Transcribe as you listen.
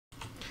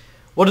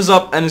What is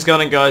up, and it's going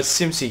on, guys?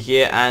 Simpzy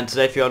here, and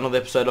today for you another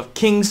episode of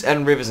Kings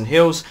and Rivers and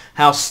Hills,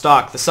 House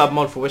Stark, the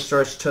sub-mod for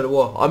Westeros Total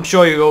War. I'm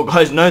sure you all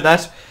guys know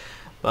that,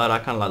 but I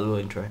kind of like the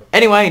little intro.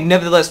 Anyway,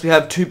 nevertheless, we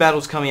have two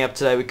battles coming up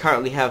today. We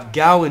currently have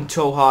Gawain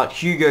Tallheart,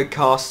 Hugo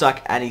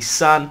Karstark, and his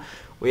son.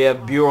 We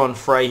have Buron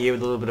Frey here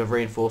with a little bit of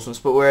reinforcements,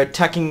 but we're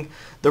attacking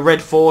the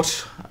Red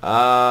Fort,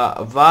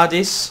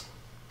 Vardis.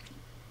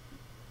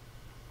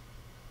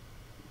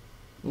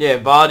 Yeah,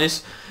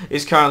 Vardis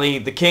is currently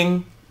the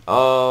king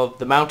of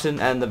the mountain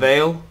and the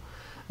Vale,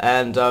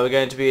 and we're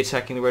going to be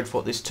attacking the Red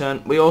Fort this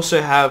turn. We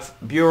also have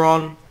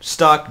Buron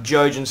Stark,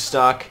 Jojen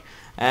Stark,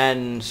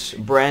 and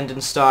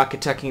Brandon Stark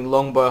attacking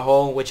Longbow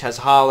Hall, which has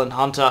Harlan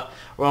Hunter,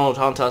 Ronald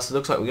Hunter, so it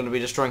looks like we're going to be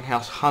destroying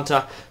House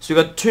Hunter. So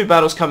we've got two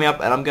battles coming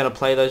up, and I'm going to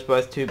play those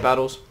both two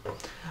battles.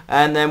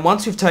 And then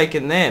once we've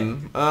taken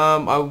them,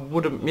 I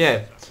would have,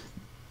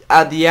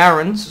 add the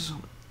Arryns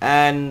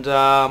and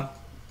the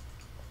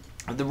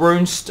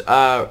Runes,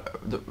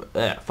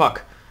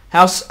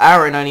 House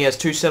Arryn only has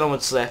two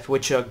settlements left,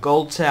 which are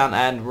Goldtown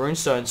and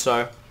Runestone,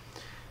 so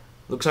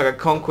looks like a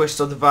conquest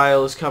of the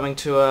Vale is coming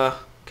to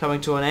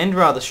an end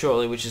rather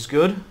shortly, which is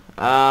good.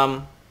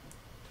 Okay,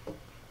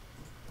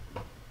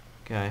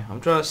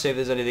 I'm trying to see if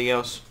there's anything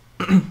else.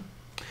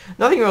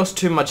 Nothing else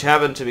too much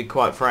happened, to be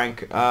quite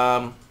frank.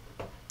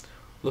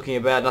 Looking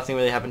about, nothing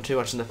really happened too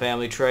much in the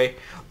family tree.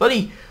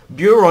 Bloody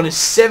Buron is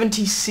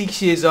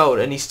 76 years old,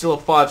 and he's still a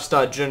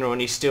 5-star general,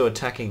 and he's still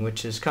attacking,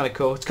 which is kind of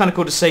cool. It's kind of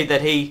cool to see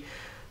that he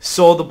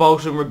saw the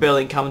Bolton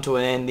Rebellion come to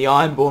an end, the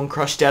Ironborn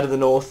crushed out of the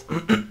north,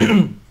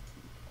 the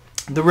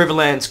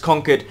Riverlands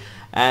conquered,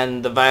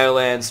 and the Vale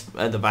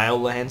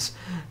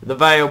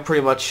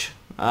pretty much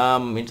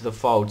into the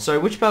fold. So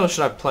which battle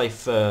should I play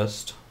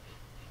first?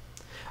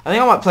 I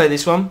think I might play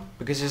this one,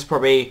 because it's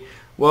probably,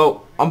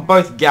 well, I'm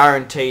both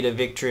guaranteed a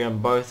victory on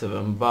both of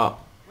them, but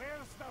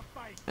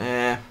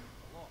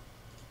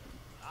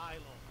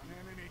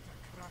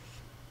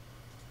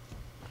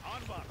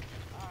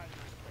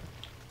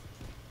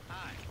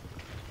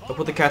I'll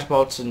put the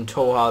catapults in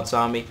Tallheart's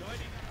army,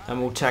 and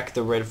we'll attack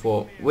the Red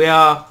Fort.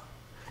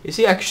 Is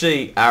he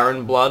actually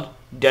Arryn blood?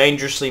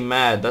 Dangerously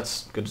mad.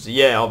 That's good to see.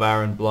 Yeah, of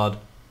Arryn blood.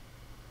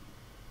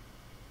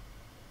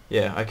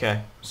 Yeah,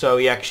 okay. So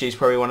he actually is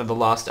probably one of the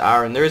last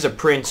Arryn. There is a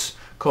prince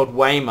called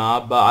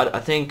Waymar, but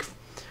I think,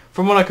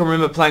 from what I can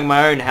remember playing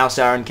my own House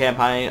Arryn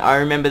campaign, I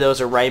remember there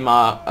was a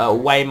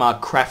Waymar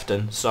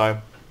Crafton,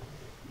 so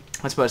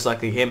that's most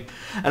likely him.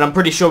 And I'm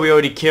pretty sure we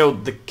already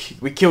killed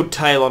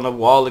Talon a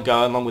while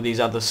ago along with his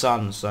other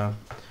sons, so.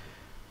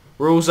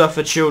 Rules are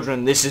for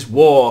children. This is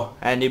war,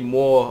 and in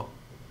war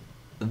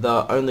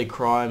the only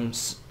crime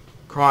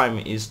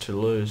is to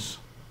lose.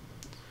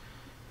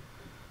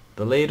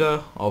 The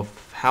leader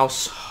of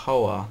House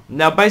Hoa.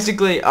 Now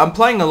basically I'm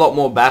playing a lot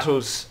more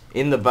battles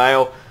in the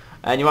Vale,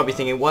 and you might be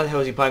thinking, why the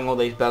hell is he playing all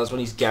these battles when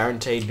he's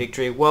guaranteed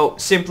victory? Well,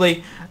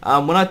 simply,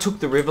 when I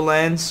took the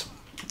Riverlands,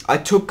 I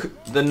took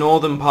the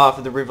northern part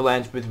of the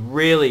Riverlands with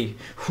really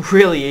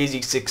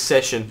easy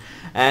succession,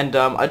 and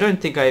I don't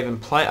think I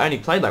only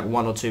played like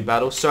one or two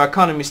battles, so I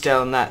kind of missed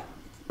out on that,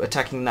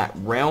 attacking that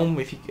realm,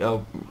 if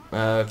you,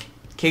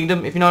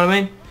 kingdom, if you know what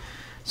I mean.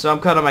 So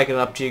I'm kind of making it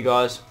up to you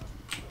guys,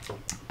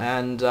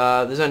 and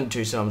there's only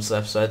two settlements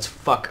left, so let's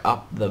fuck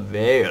up the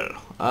Vale.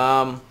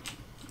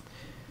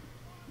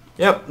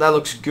 Yep, that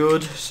looks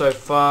good so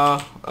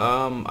far.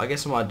 I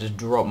guess I might just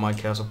drop my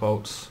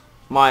catapults.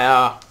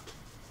 My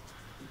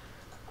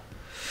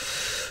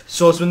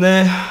swordsmen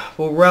there.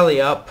 We'll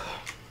rally up.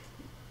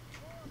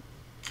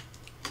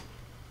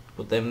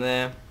 Put them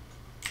there.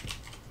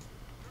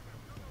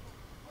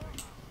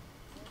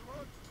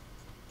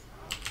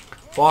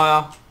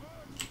 Fire.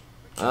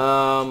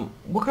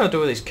 What can I do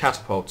with these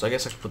catapults? I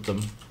guess I could put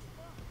them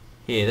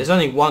here. There's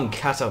only one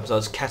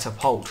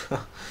catapult.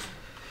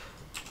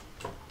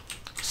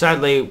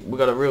 Sadly, we've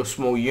got a real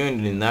small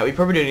unit in that. We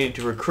probably do need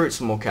to recruit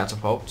some more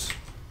catapults.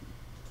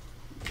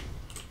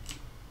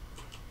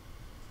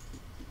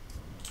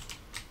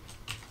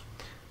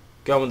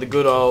 Going with the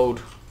good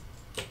old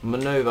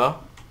maneuver.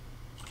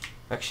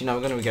 Actually, no,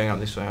 we're going to be going up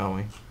this way, aren't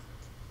we?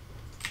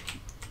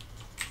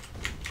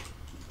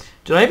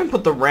 Did I even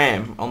put the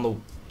ram on the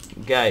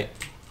gate?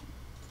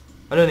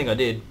 I don't think I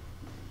did.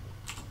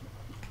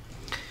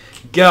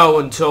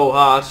 Gawain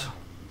Tallheart.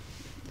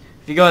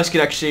 If you guys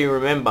could actually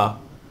remember,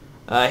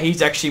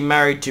 he's actually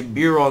married to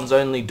Buron's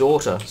only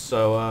daughter,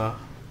 so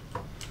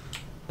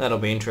that'll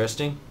be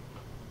interesting.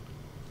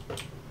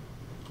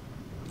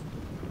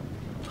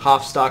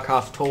 Half Stark,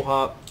 half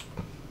Tallheart.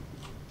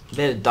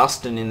 There's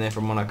Dustin in there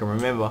from what I can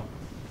remember.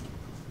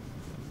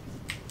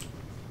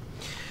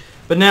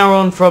 But now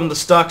on from the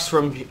Starks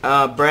from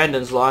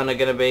Brandon's line are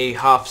going to be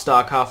half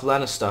Stark, half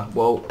Lannister.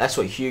 Well, that's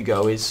what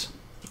Hugo is.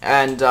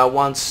 And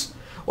once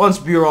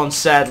Buron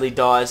sadly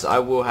dies, I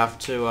will have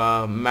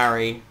to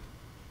marry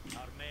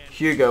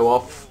Hugo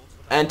off.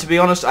 And to be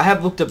honest, I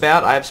have looked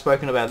about, I have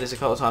spoken about this a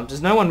couple of times.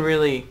 There's no one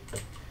really.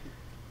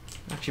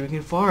 Actually, we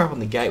can fire up on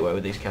the gateway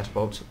with these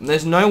catapults.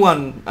 There's no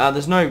one.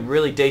 There's no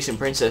really decent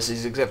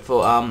princesses except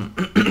for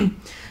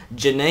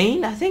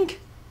Janine, I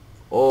think.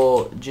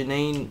 or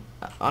Janine.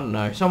 I don't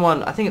know.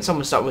 Someone. I think it's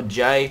someone starting with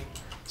J.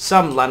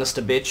 Some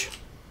Lannister bitch.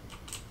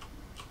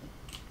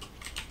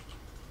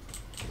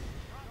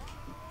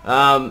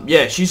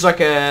 Yeah, she's like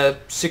a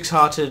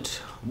six-hearted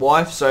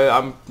wife, so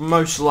I'm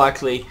most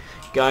likely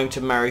going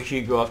to marry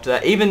Hugo after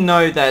that. Even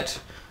though that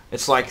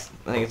it's like,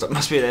 I think it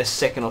must be their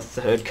second or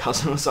third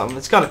cousin or something.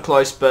 It's kind of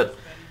close, but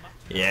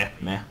yeah,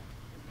 meh.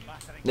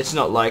 It's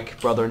not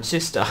like brother and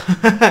sister,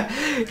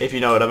 if you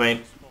know what I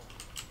mean.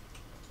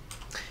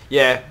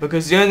 Yeah,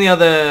 because the only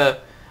other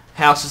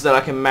houses that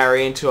I can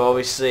marry into are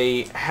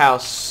obviously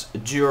House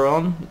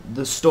Duron,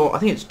 the Storm. I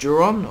think it's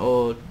Duron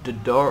or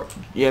Dodor.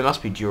 Yeah, it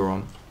must be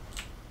Duron.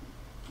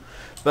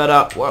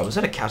 But wow, was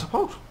that a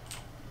catapult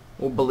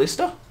or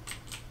ballista?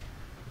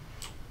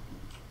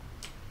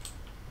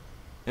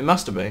 It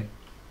must have been.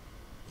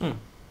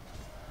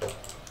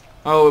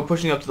 Oh, we're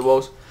pushing up to the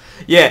walls.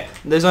 Yeah,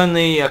 there's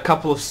only a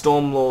couple of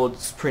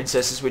Stormlord's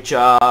princesses, which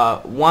are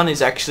one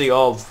is actually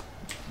of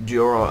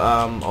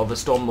of a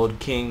Stormlord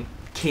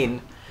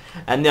kin,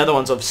 and the other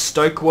one's of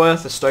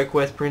Stokeworth, a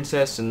Stokeworth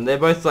princess, and they're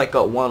both like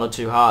got 1 or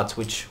 2 hearts,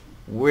 which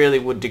really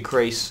would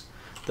decrease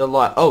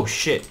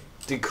the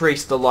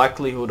decrease the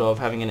likelihood of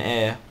having an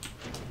heir.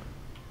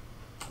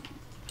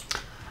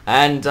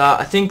 And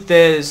I think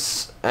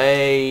there's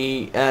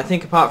I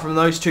think apart from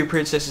those 2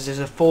 princesses, there's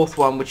a 4th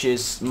one, which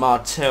is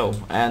Martell,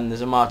 and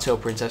there's a Martell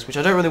princess, which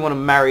I don't really want to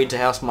marry into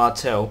House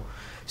Martell,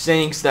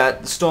 seeing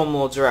that the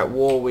Stormlords are at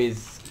war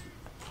with.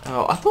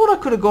 Oh, I thought I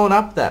could have gone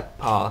up that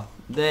path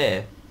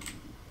there.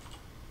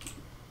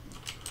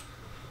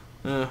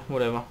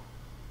 Whatever.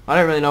 I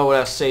don't really know what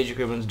our siege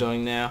equipment's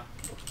doing now.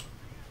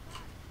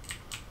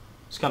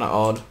 It's kind of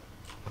odd.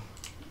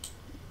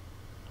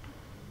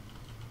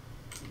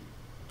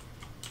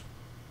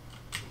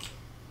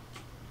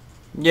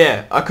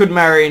 Yeah, I could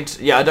marry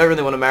into... Yeah, I don't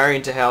really want to marry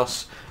into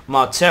House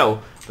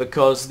Martell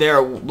because they're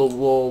at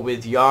war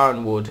with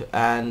Yarnwood.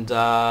 And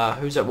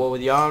who's at war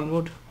with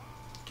Yarnwood?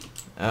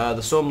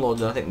 The Stormlords,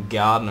 and I think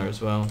Gardner as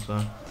well. So,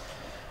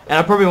 and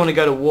I probably want to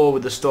go to war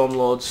with the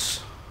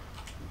Stormlords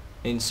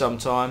in some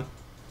time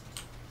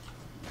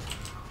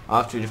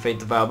after we defeat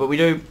the Vale. But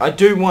I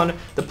do want...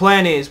 The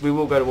plan is we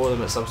will go to war with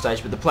them at some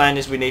stage. But the plan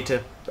is we need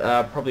to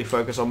probably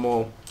focus on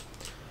more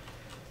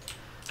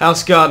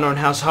House Gardner and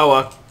House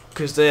Hoa,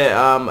 because they're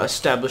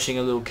establishing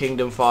a little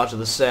kingdom far to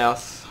the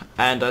south,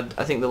 and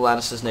I think the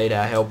Lannisters need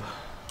our help.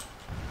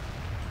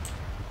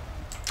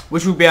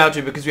 Which we'll be able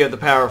to because we have the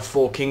power of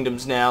 4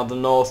 kingdoms now, the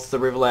North, the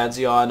Riverlands,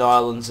 the Iron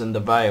Islands, and the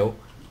Vale.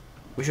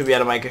 We should be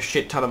able to make a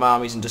shit ton of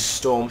armies and just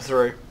storm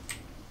through.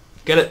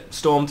 Get it?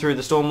 Storm through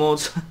the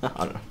Stormlords? I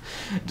don't know.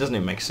 It doesn't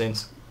even make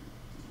sense.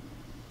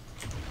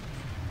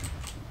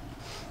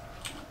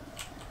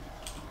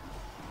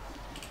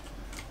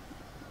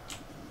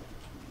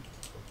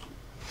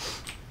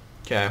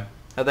 Okay.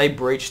 Have they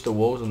breached the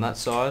walls on that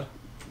side?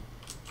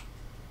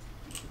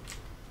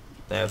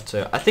 They have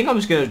to. I think I'm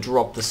just going to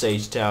drop the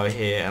siege tower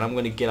here, and I'm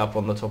going to get up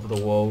on the top of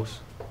the walls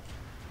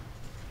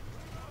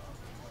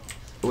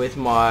with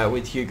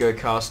Hugo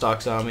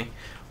Karstark's army.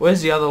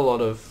 Where's the other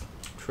lot of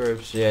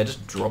troops? Yeah,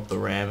 just drop the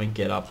ram and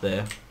get up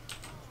there.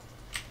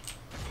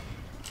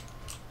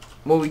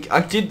 Well,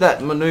 I did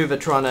that maneuver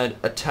trying to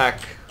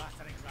attack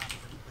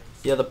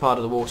the other part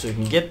of the wall so we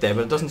can get there,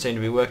 but it doesn't seem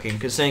to be working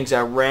because seeing as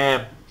our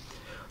ram...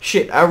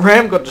 Shit, our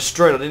ram got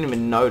destroyed. I didn't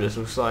even notice.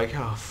 It was like,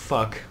 oh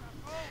fuck.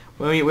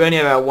 We only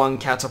have our 1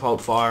 catapult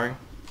firing.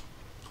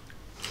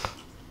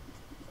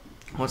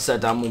 Once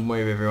that's done, we'll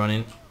move everyone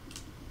in.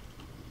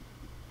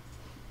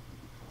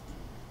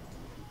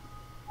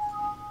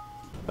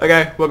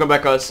 Okay, welcome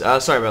back, guys.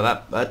 Sorry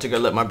about that. I had to go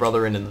let my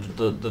brother in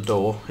the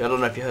door. I don't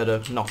know if you heard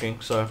her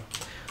knocking, so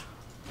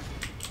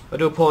I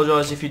do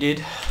apologise if you did.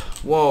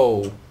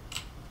 Whoa.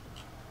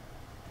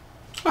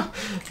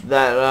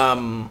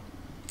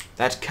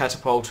 That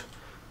catapult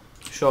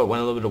shot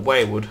went a little bit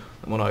wayward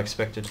than what I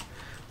expected.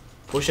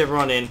 Push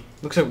everyone in.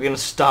 Looks like we're going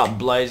to start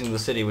blazing the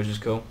city, which is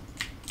cool.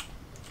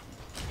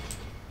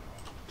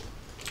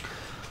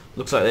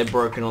 Looks like they're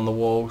broken on the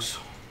walls.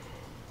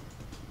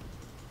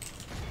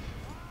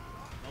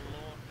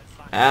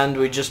 And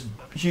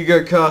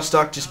Hugo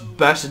Karstark just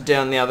battered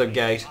down the other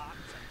gate.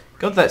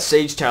 God, that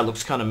siege tower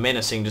looks kind of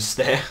menacing just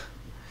there.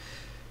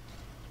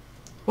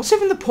 What's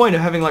even the point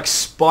of having like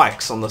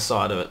spikes on the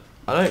side of it?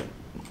 I don't...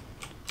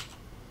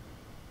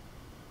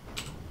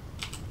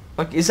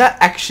 Like, is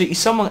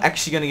someone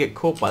actually going to get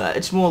caught by that?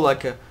 It's more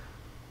like a...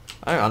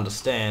 I don't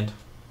understand.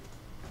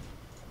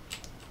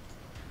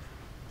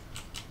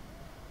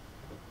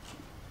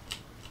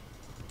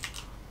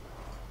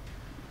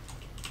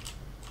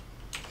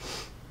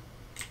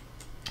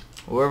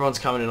 Well, everyone's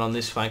coming in on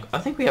this flank. I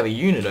think we have a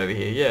unit over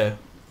here, yeah.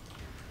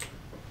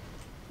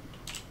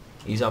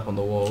 He's up on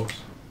the walls.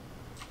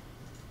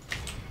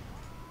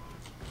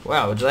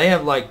 Wow, do they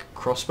have, like,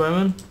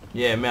 crossbowmen?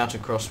 Yeah,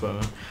 mounted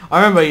crossbowmen. I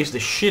remember I used the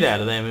shit out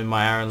of them in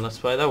my Aaron Let's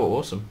Play. They were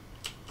awesome.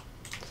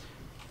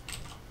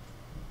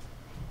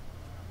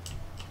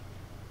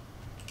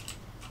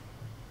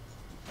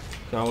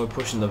 So we're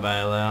pushing the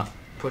Vale out.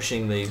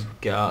 Pushing these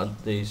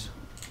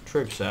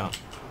troops out.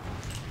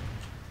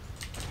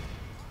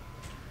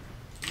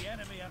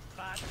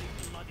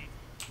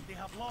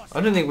 I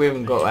don't think we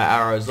even got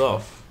our arrows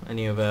off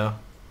any of our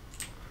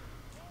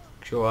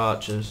actual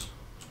archers.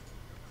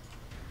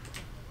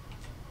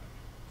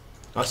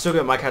 I still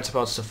got my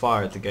catapults to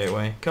fire at the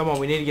gateway. Come on,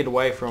 we need to get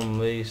away from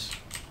these.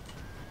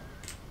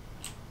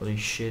 Bloody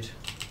shit.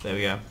 There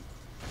we go.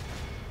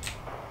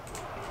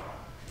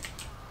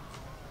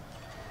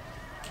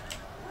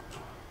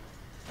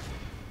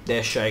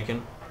 They're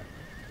shaken.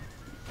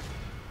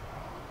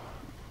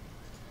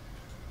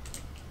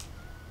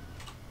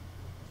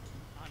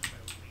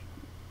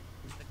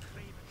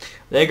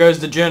 There goes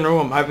the general.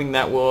 I'm hoping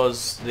that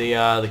was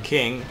the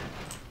king.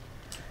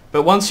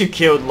 But once you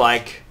killed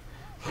like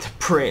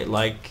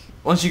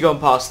once you've gone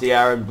past the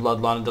Arab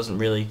bloodline, it doesn't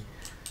really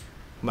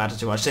matter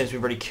too much. Since we've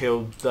already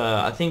killed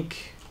I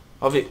think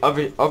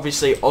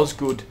obviously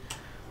Osgood.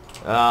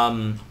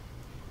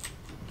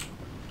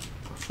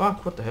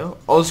 Fuck, what the hell?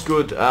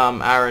 Osgood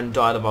Aaron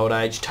died of old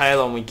age.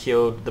 Talon we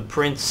killed. The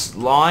Prince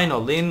Line or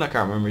Lynn, I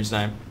can't remember his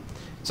name.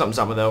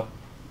 Something with L.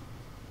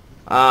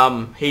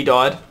 He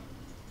died.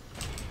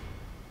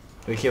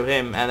 We killed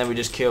him, and then we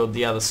just killed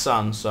the other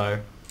son, so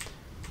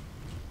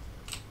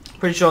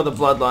pretty sure the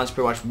bloodline's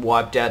pretty much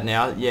wiped out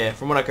now. Yeah,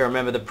 from what I can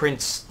remember, the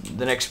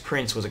next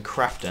prince was a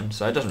Crafton,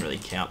 so it doesn't really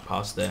count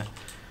past there.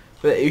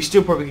 But you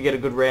still probably could get a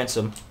good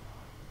ransom.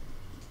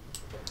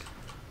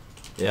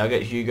 Yeah, I'll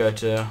get Hugo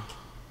to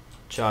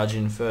charge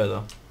in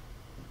further.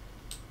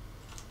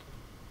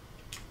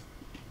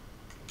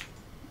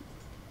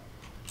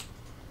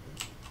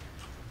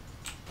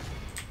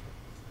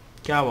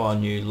 Come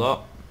on, you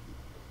lot.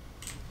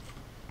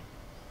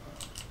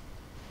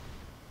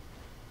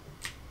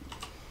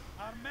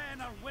 Our men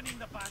are winning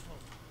the battle.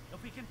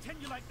 If we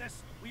continue like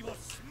this, we will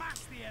smash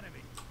the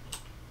enemy.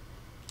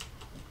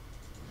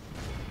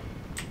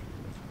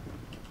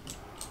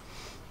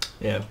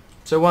 Yeah.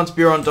 So once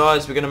Buron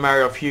dies, we're gonna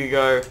marry off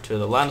Hugo to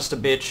the Lannister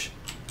bitch,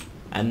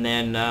 and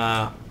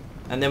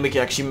then we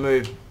can actually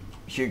move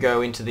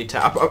Hugo into the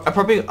attack.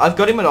 I've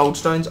got him at Old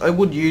Stones. I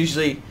would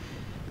usually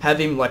have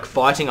him like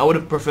fighting. I would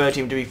have preferred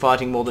him to be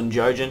fighting more than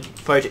Jojen.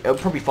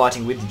 Probably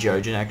fighting with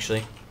Jojen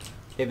actually,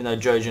 even though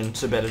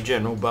Jojen's a better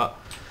general. But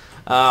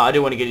I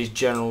do want to get his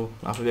general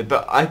up a bit.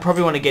 But I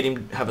probably want to get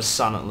him to have a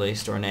son at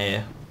least, or an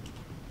heir.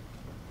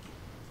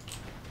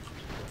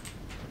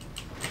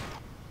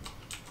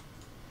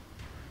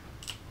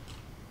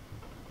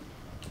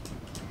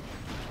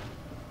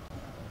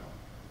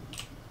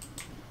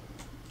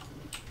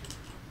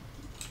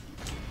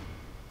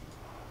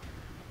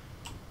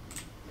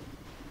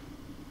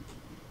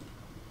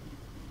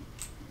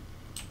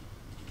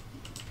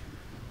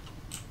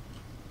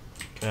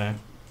 Okay.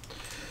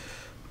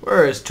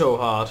 Where is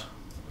Towheart?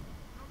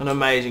 An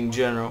amazing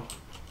general.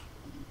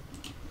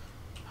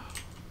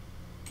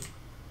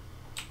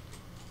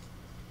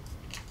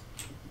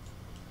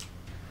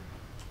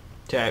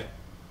 Okay,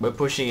 we're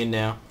pushing in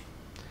now.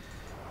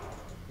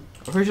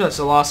 I'm pretty sure that's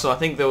the last one. I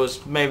think there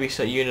was maybe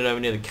a unit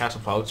over near the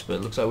catapults, but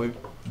it looks like we've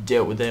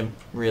dealt with them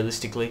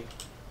realistically.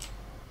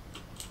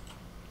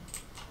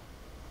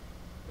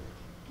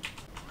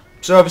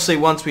 So obviously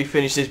once we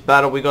finish this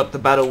battle, we got the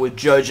battle with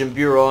Jojen,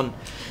 Buron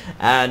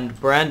and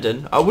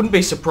Brandon. I wouldn't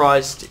be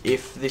surprised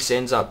if this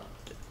ends up,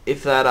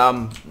 if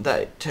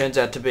that turns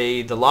out to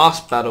be the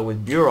last battle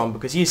with Buron,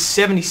 because he's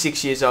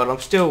 76 years old. I'm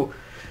still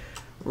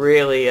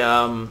really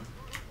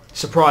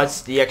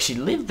surprised he actually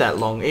lived that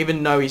long,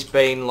 even though he's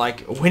been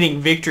like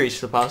winning victories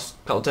for the past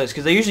couple of times,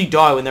 because they usually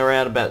die when they're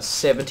around about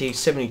 70,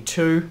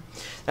 72.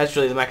 That's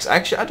really the max.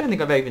 Actually, I don't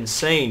think I've even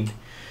seen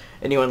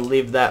anyone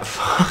live that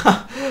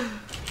far.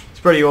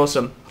 Pretty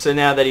awesome. So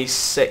now that he's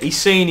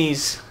seen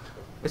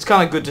it's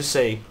kind of good to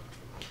see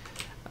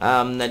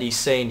that he's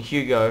seen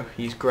Hugo,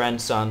 his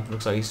grandson.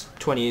 Looks like he's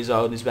 20 years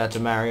old and he's about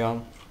to marry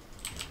on,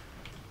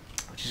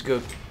 which is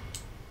good.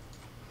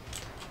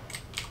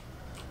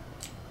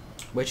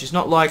 Which is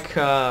not like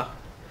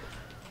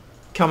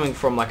coming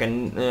from like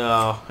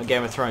a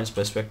Game of Thrones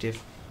perspective.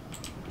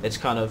 It's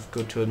kind of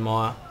good to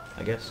admire,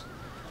 I guess.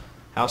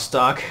 House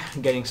Stark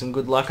getting some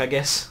good luck, I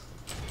guess.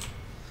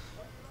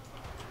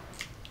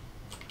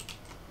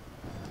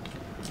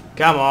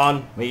 Come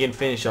on, we can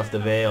finish off the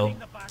Vale.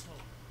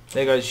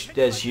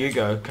 There's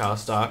Hugo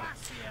Karstark.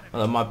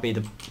 Well, that might be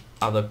the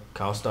other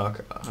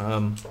Karstark.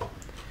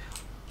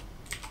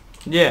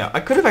 Yeah, I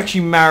could have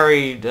actually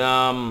married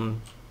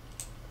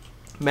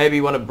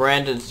maybe one of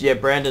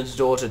Brandon's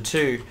daughter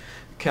to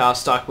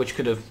Karstark, which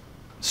could have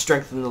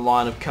strengthened the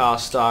line of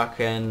Karstark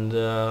and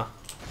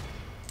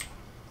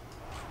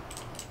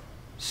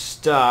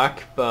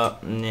Stark,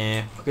 but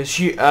nah, because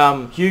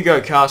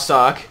Hugo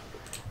Karstark.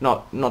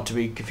 Not to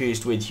be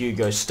confused with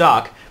Hugo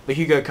Stark, but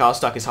Hugo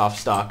Karstark is half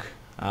Stark.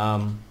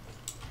 I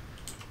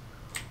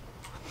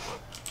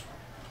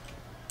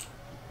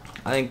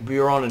think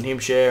Buron and him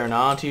share an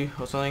auntie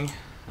or something.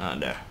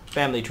 No,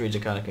 family trees are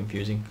kind of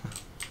confusing.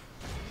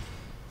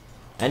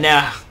 And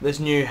now this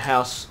new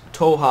house,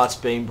 Tallheart's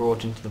being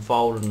brought into the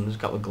fold, and there's a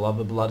couple of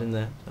Glover blood in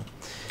there. So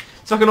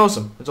it's fucking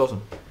awesome. It's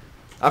awesome.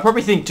 I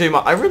probably think too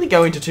much. I really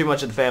go into too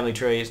much of the family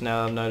trees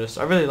now. I've noticed.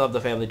 I really love the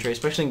family tree,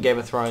 especially in Game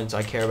of Thrones.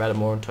 I care about it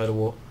more in Total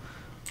War.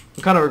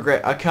 I kind of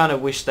regret. I kind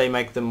of wish they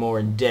make them more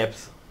in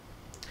depth.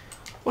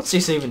 What's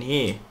this even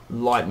here?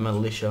 Light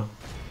militia.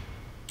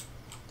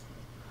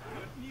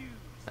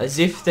 As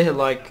if they're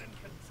like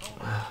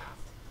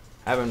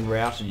haven't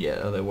routed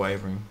yet. Are they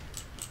wavering?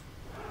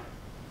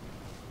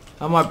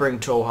 I might bring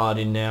Tallhard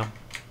in now.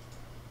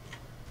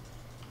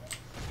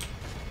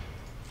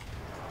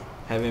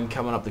 Have him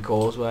coming up the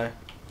causeway.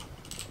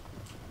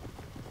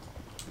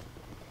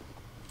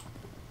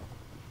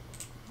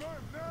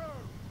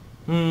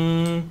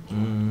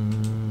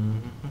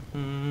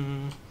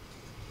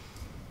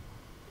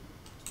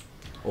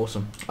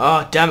 Awesome.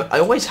 Ah, damn it. I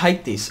always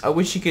hate this. I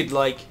wish you could,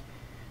 like,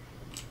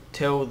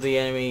 tell the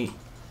enemy,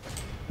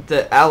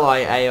 the ally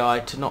AI,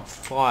 to not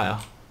fire.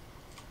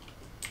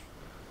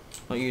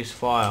 Not use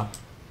fire.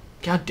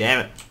 God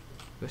damn it.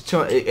 It's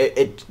too,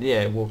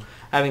 yeah, well,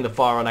 having the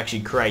fire on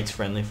actually creates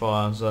friendly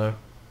fire, so.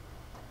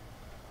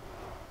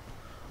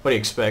 What do you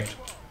expect?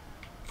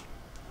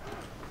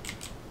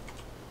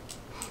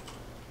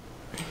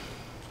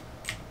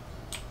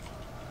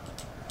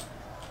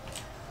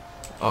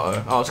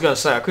 Uh-oh. I was going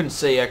to say, I couldn't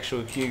see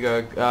actual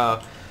Hugo,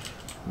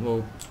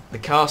 well, the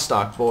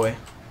Karstark boy.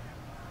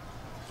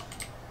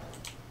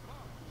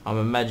 I'm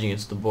imagining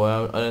it's the boy.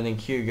 I don't think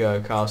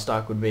Hugo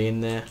Karstark would be in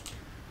there,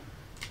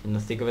 in the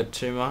thick of it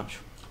too much.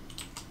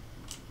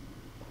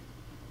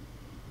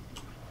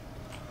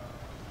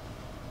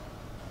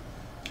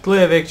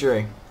 Clear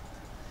victory,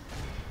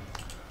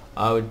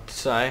 I would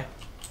say.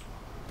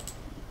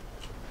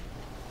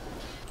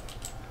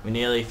 We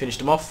nearly finished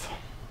him off.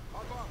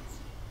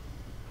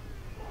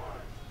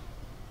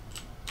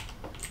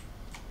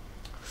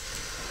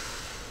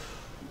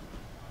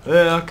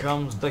 Here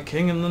comes the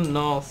king in the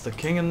north, the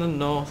king in the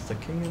north, the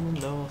king in the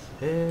north.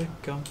 Here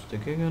comes the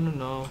king in the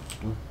north.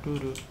 Doo,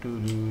 doo,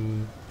 doo,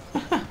 doo,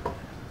 doo.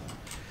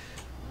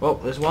 Well,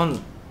 there's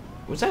one.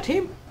 Was that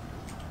him?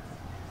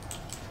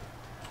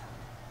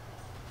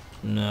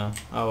 No.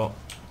 Oh well.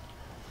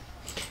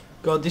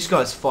 God, this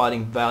guy's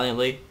fighting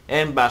valiantly.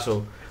 End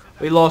battle.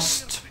 We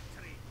lost.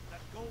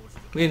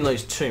 We didn't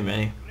lose too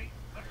many.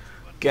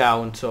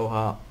 Gal and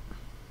Tallhart.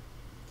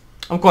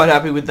 I'm quite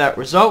happy with that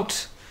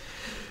result.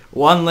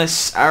 One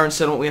less Aaron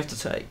settlement we have to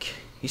take.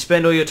 You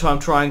spend all your time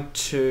trying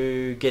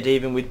to get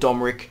even with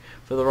Domeric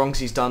for the wrongs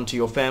he's done to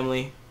your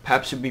family.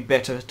 Perhaps it would be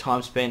better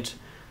time spent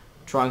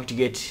trying to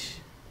get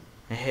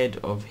ahead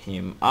of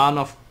him.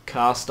 Arnulf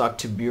Karstark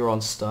to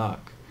Buron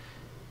Stark.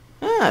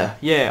 Ah,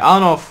 yeah,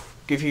 Arnulf,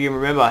 if you can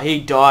remember, he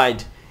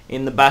died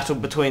in the battle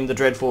between the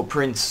Dreadfort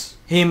Prince.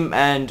 Him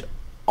and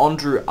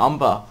Andrew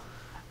Umber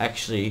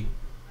actually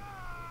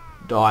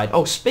died.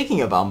 Oh, speaking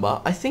of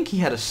Umber, I think he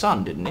had a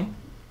son, didn't he?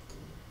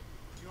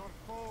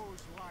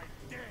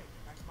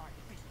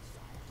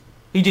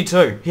 He did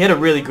too. He had a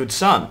really good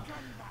son.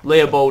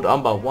 Leopold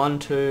Umber, 1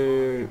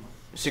 to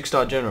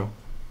 6-star general.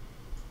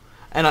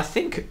 And I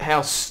think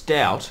House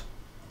Stout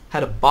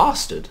had a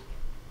bastard.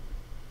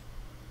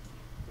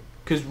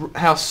 Because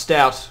House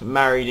Stout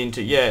married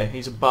into, yeah,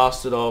 he's a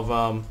bastard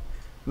of,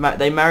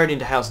 they married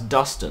into House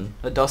Dustin,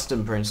 a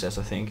Dustin princess,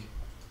 I think.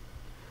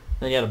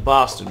 Then he had a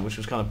bastard, which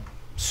was kind of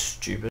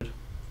stupid.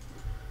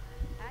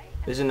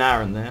 There's an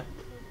Aaron there.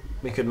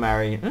 We could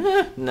marry,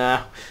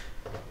 nah.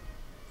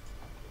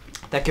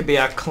 That could be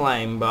our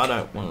claim, but I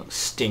don't want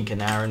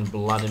stinking Aaron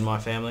blood in my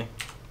family.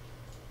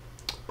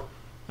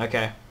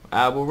 Okay,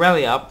 we'll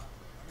rally up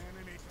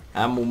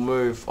and we'll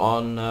move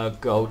on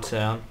Gold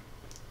Town.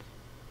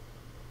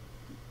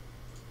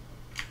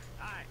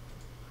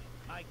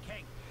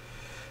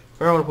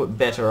 I want to put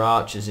better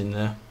archers in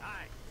there.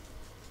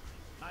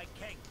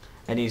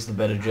 And he's the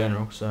better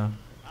general, so.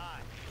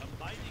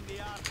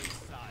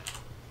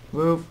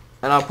 Move.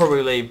 And I'll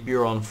probably leave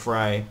Buron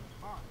Frey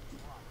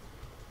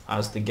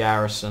as the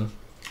garrison.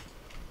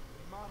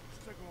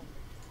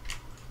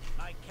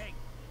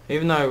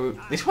 Even though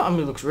this one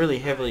looks really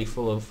heavily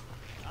full of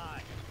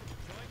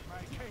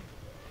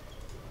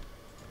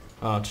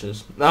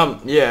archers.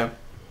 Yeah.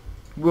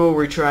 We'll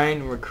retrain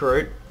and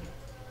recruit.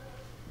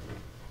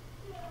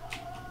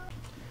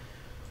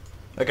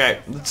 Okay,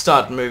 let's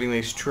start moving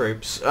these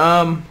troops.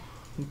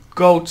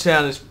 Gold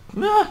Town is...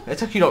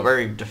 it's actually not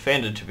very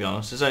defended, to be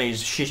honest. There's only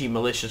shitty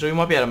militia, so we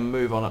might be able to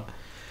move on it.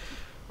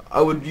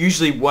 I would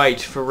usually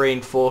wait for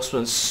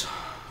reinforcements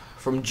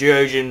from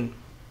Georgian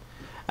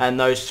and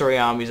those 3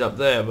 armies up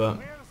there, but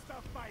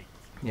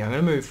yeah, I'm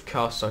going to move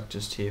Karstark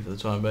just here for the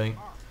time being.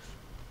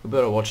 We'll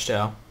build a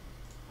watchtower.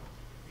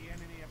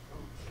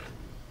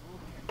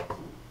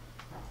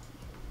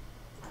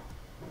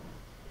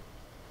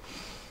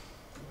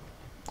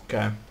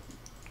 Okay,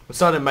 we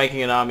started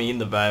making an army in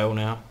the Vale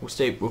now. We'll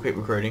keep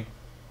recruiting.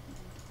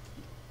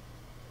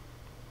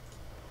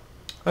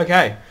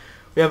 Okay,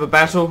 we have a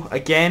battle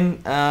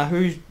again.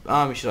 Whose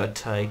army should I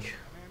take?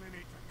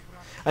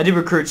 I did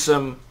recruit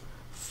some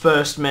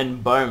First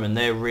Men Bowmen.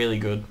 They're really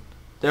good.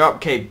 Their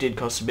upkeep did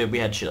cost a bit. We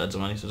had shitloads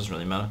of money, so it doesn't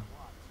really matter.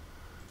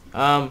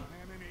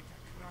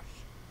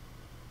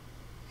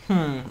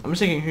 I'm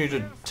thinking who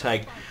to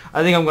take.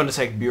 I think I'm going to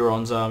take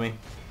Buron's army.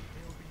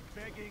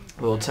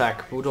 We'll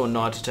attack. We'll do a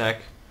night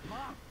attack.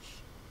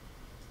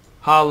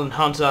 Harlan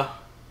Hunter,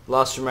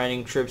 last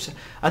remaining troops.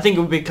 I think it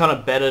would be kind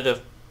of better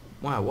to...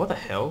 Wow, what the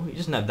hell? He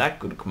doesn't have that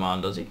good a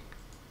command, does he?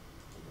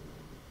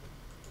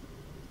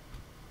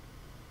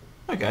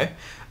 Okay.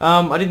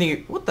 I didn't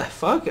think... What the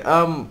fuck?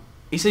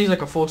 He said he's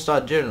like a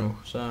 4-star general,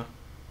 so...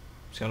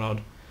 It's kind of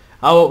odd.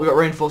 Oh, well, we got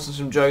reinforcements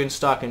from Jogan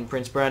Stark and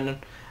Prince Brandon.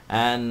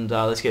 And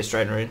let's get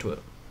straight into it.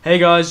 Hey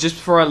guys, just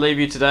before I leave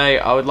you today,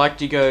 I would like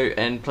to go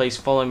and please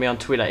follow me on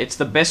Twitter. It's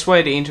the best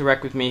way to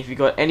interact with me. If you've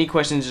got any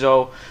questions at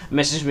all,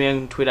 message me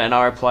on Twitter and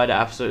I reply to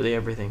absolutely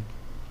everything.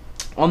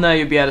 On there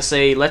you'll be able to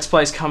see Let's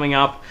Plays coming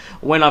up,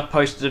 when I've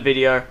posted a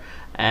video,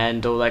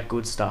 and all that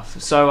good stuff.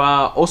 So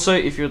also,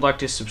 if you'd like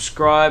to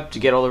subscribe to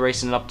get all the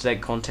recent and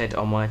up-to-date content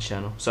on my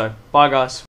channel. So, bye guys.